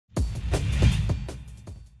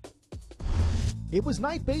It was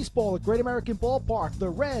night baseball at Great American Ballpark. The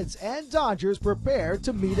Reds and Dodgers prepared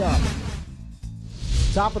to meet up.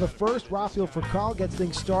 Top of the first, Rafael Furcal gets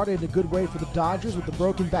things started in a good way for the Dodgers with the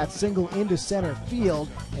broken bat single into center field,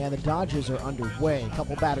 and the Dodgers are underway. A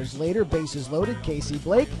couple batters later, bases loaded, Casey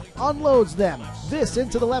Blake unloads them. This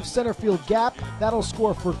into the left center field gap. That'll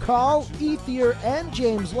score Furcal, Ethier, and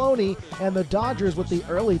James Loney, and the Dodgers with the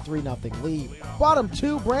early 3-0 lead. Bottom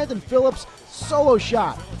two, Brandon Phillips, solo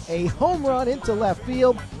shot. A home run into left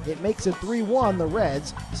field. It makes it 3-1. The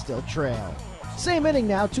Reds still trail. Same inning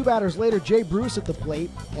now, two batters later, Jay Bruce at the plate,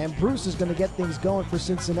 and Bruce is going to get things going for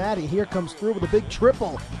Cincinnati. Here comes through with a big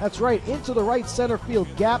triple. That's right, into the right center field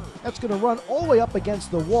gap. That's going to run all the way up against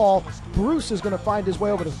the wall. Bruce is going to find his way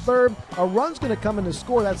over to third. A run's going to come in to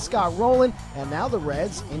score. That's Scott Rowland, and now the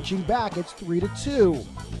Reds inching back. It's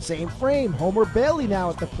 3-2. Same frame, Homer Bailey now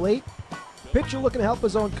at the plate. Pitcher looking to help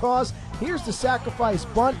his own cause. Here's the sacrifice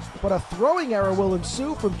bunt, but a throwing error will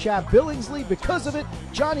ensue from Chad Billingsley. Because of it,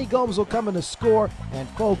 Johnny Gomes will come in to score, and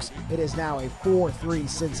folks, it is now a 4-3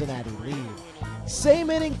 Cincinnati lead. Same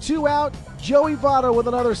inning, 2 out, Joey Votto with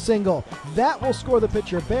another single. That will score the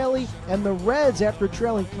pitcher Bailey, and the Reds, after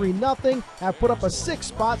trailing 3-0, have put up a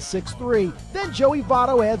 6-spot 6-3. Then Joey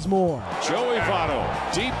Votto adds more. Joey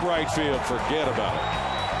Votto, deep right field, forget about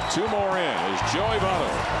it. Two more in as Joey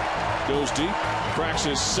Votto goes deep, cracks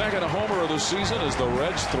his second homer of the season as the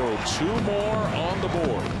Reds throw two more on the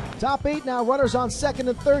board. Top 8 now, runners on second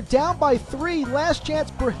and third, down by 3. Last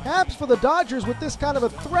chance perhaps for the Dodgers with this kind of a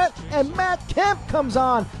threat, and Matt Kemp comes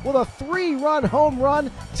on with a 3-run home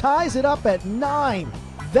run, ties it up at 9.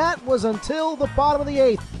 That was until the bottom of the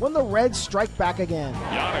 8th when the Reds strike back again.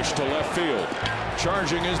 Janish to left field,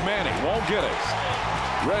 charging is Manning, won't get it.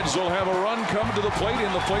 Reds will have a run come to the plate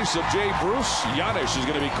in the place of Jay Bruce. Janish is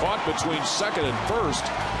going to be caught between second and first.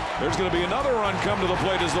 There's going to be another run come to the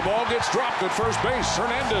plate as the ball gets dropped at first base.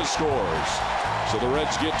 Hernandez scores. So the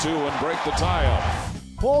Reds get 2 and break the tie-up.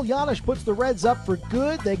 Paul Janish puts the Reds up for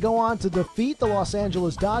good. They go on to defeat the Los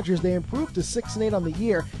Angeles Dodgers. They improve to 6-8 on the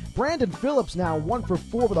year. Brandon Phillips now 1 for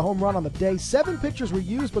 4 with a home run on the day. 7 pitchers were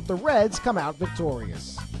used, but the Reds come out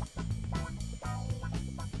victorious.